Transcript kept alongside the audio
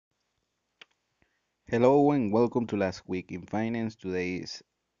Hello and welcome to Last Week in Finance. Today is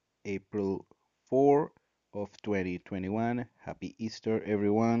April 4 of 2021. Happy Easter,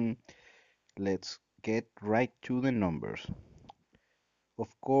 everyone. Let's get right to the numbers. Of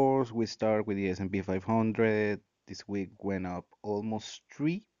course, we start with the S&P 500. This week went up almost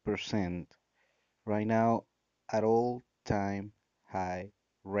 3%. Right now, at all-time high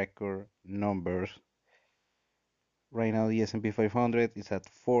record numbers. Right now, the S&P 500 is at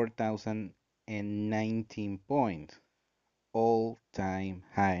 4,019 points. All-time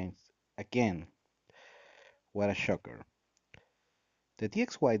highs again. What a shocker. The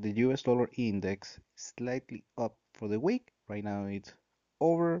DXY, the US dollar index, slightly up for the week. Right now it's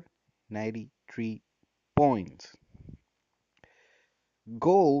over 93 points.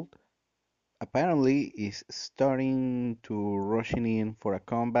 Gold apparently is starting to rushing in for a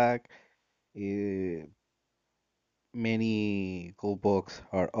comeback. Uh, Many gold bugs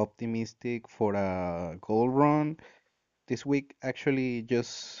are optimistic for a gold run. This week actually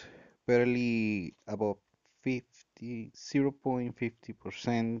just barely above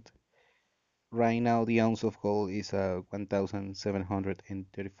 0.50%. Right now the ounce of gold is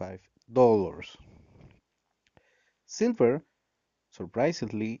 $1,735. Silver,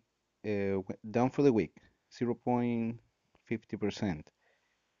 surprisingly, went down for the week, 0.50%.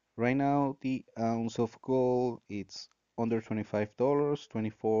 Right now the ounce of gold it's under $25,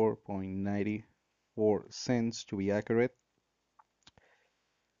 24.94 cents to be accurate.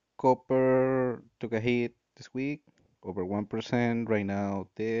 Copper took a hit this week, over 1%. Right now,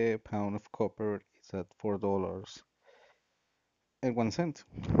 the pound of copper is at $4.01.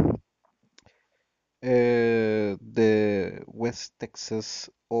 The West Texas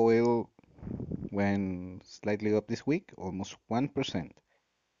oil went slightly up this week, almost 1%.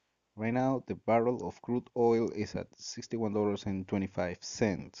 Right now, the barrel of crude oil is at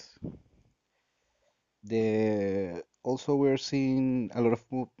 $61.25. Also we're seeing a lot of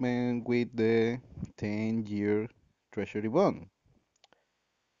movement with the 10-year Treasury bond.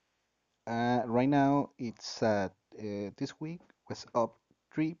 Right now, it's at this week was up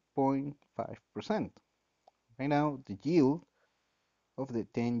 3.5%. Right now, the yield of the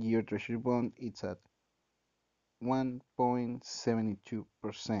 10-year Treasury bond it's at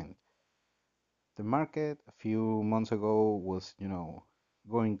 1.72%. The market a few months ago was,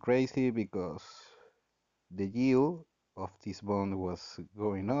 going crazy because the yield of this bond was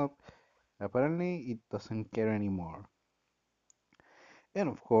going up. Apparently, it doesn't care anymore. And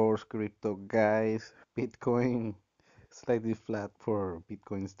of course, crypto guys, Bitcoin slightly flat for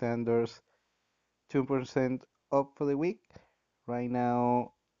Bitcoin standards, 2% up for the week. Right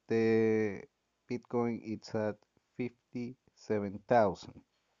now, the Bitcoin it's at 57,000.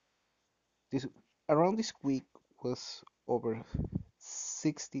 This around this week was over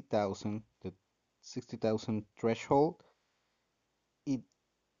 60,000, the 60,000 threshold. It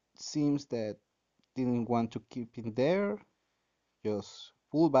seems that didn't want to keep it there, just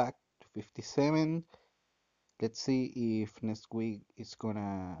pull back to 57. Let's see if next week it's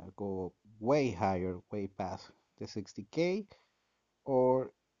gonna go way higher, way past the 60K,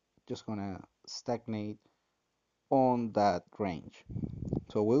 or just gonna stagnate on that range.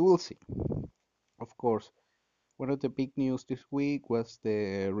 So we will see. Of course, one of the big news this week was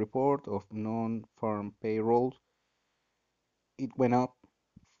the report of non-farm payrolls. It went up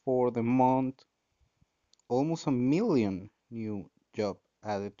for the month, almost a million new jobs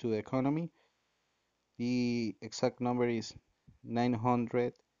added to the economy. The exact number is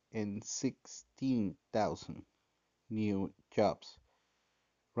 916,000 new jobs.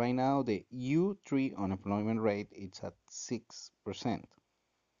 Right now, the U3 unemployment rate is at 6%.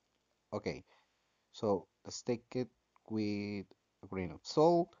 Okay, so let's take it with a grain of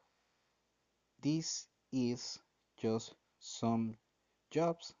salt. This is just some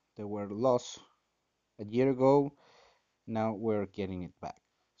jobs that were lost a year ago. Now we're getting it back.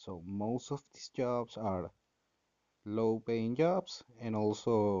 So most of these jobs are low paying jobs and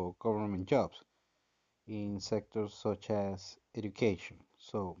also government jobs in sectors such as education.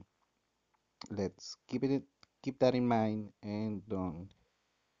 So let's keep that in mind and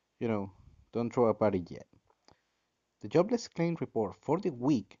you know, don't throw a party yet. The jobless claim report for the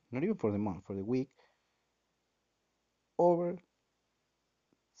week, not even for the month, for the week, over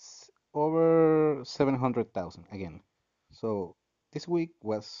over 700,000 again. So this week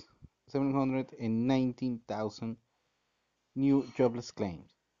was 719,000 new jobless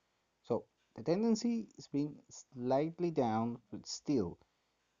claims. So the tendency has been slightly down, but still,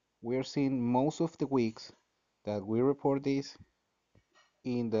 we're seeing most of the weeks that we report this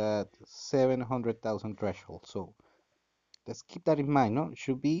in that 700,000 threshold. So let's keep that in mind. No, it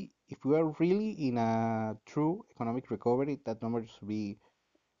should be if we are really in a true economic recovery, that number should be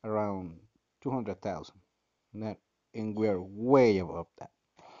around 200,000. That, and we are way above that.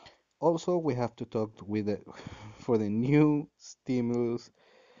 Also, we have to talk with the, for the new stimulus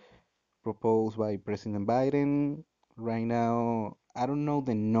proposed by President Biden. Right now, I don't know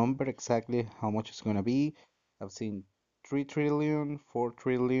the number exactly how much it's gonna be. I've seen 3 trillion, 4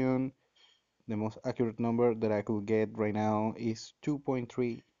 trillion. The most accurate number that I could get right now is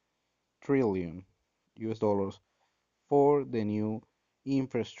 2.3 trillion US dollars for the new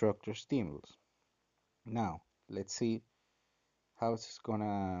infrastructure stimulus. Now, let's see how it's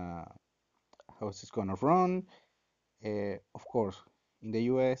gonna how it's gonna run. Of course, in the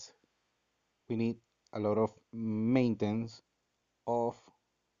US, we need a lot of maintenance of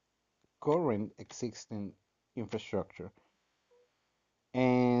current existing infrastructure.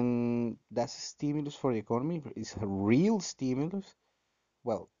 And that's a stimulus for the economy. Is a real stimulus?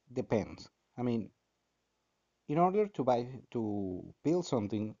 Well, depends. I mean, in order to build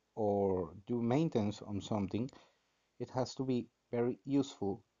something or do maintenance on something, it has to be very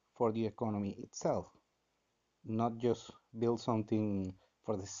useful for the economy itself, not just build something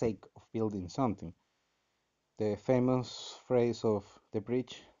for the sake of building something. The famous phrase of the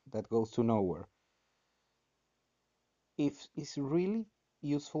bridge that goes to nowhere. If it's really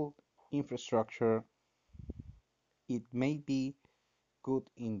useful infrastructure, it may be good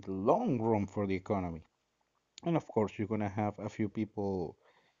in the long run for the economy. And of course, you're gonna have a few people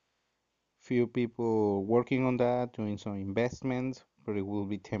working on that, doing some investments, but it will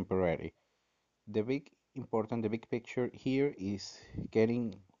be temporary. The big picture here is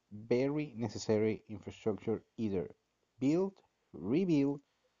getting very necessary infrastructure either built, rebuilt,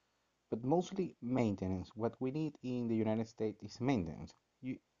 but mostly maintenance. What we need in the United States is maintenance.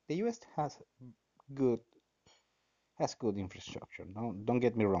 The US good has good infrastructure. No, don't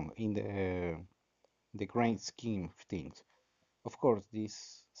get me wrong. In the grand scheme of things, of course,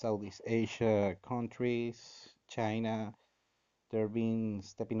 these Southeast Asia countries, China, they've been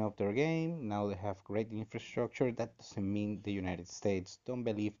stepping up their game. Now they have great infrastructure. That doesn't mean the United States. Don't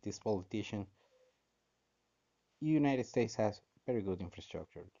believe this politician. United States has very good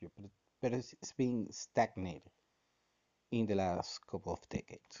infrastructure, but it's been stagnated in the last couple of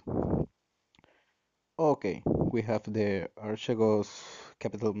decades. Okay, we have the Archegos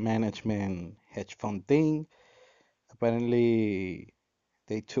capital management hedge fund thing. Apparently,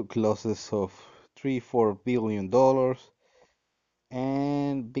 they took losses of $3-4 billion,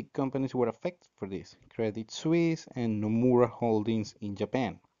 and big companies were affected for this. Credit Suisse and Nomura Holdings in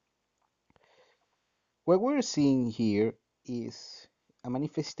Japan. What we're seeing here is a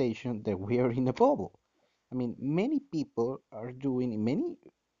manifestation that we are in a bubble. I mean, many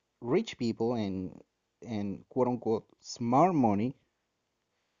rich people and quote unquote smart money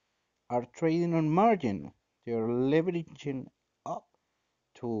are trading on margin. They're leveraging up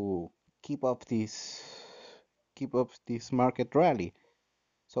to keep up this market rally.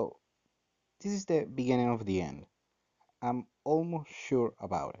 So this is the beginning of the end. I'm almost sure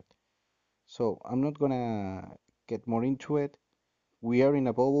about it. So I'm not gonna get more into it. We are in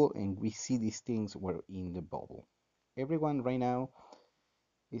a bubble and we see these things were in the bubble. Everyone right now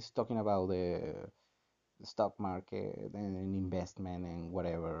is talking about the stock market and investment and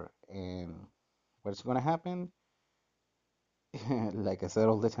whatever. And what's gonna happen? Like I said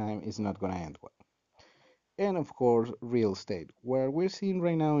all the time, it's not gonna end well. And of course, real estate. What we're seeing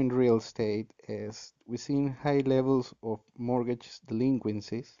right now in real estate is we're seeing high levels of mortgage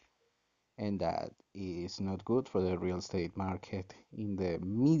delinquencies, and that is not good for the real estate market in the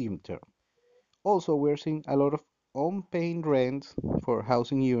medium term. Also, we're seeing a lot of unpaid rents for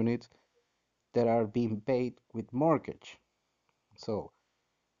housing units that are being paid with mortgage. So,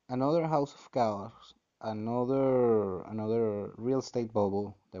 another house of chaos, another real estate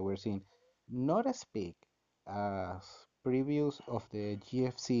bubble that we're seeing, not as big as previous of the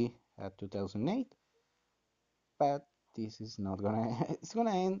GFC at 2008, but this is not gonna it's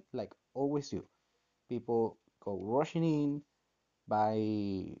gonna end like always do. People go rushing in,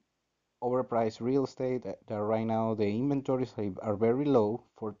 buy overpriced real estate that right now the inventories are very low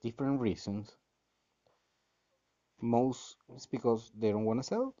for different reasons. Most it's because they don't want to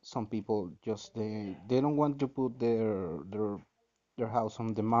sell. Some people just they don't want to put their house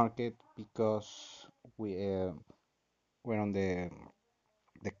on the market because we're on the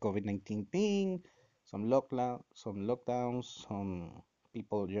COVID-19 thing, some lockdowns, some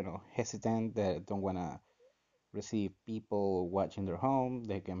people hesitant that don't want to receive people watching their home.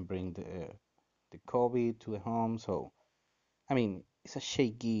 They can bring the COVID to the home. So I mean, it's a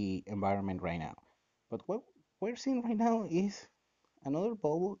shaky environment right now. But we're seeing right now is another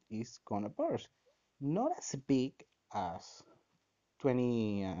bubble is gonna burst. Not as big as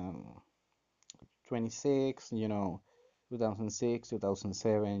 20, 26, 2006,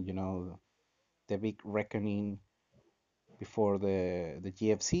 2007, the big reckoning before the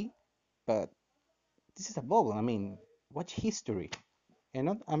GFC, but this is a bubble. I mean, watch history.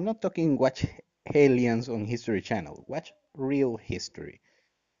 And I'm not talking watch aliens on History Channel. Watch real history.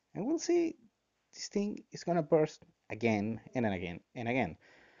 And we'll see this thing is gonna burst again and again and again.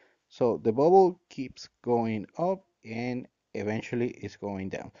 So the bubble keeps going up and eventually it's going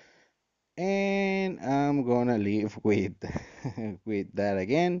down. And I'm gonna leave with with that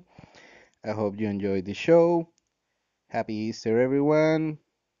again. I hope you enjoyed the show. Happy Easter, everyone.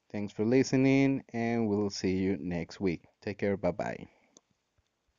 Thanks for listening, and we'll see you next week. Take care. Bye bye.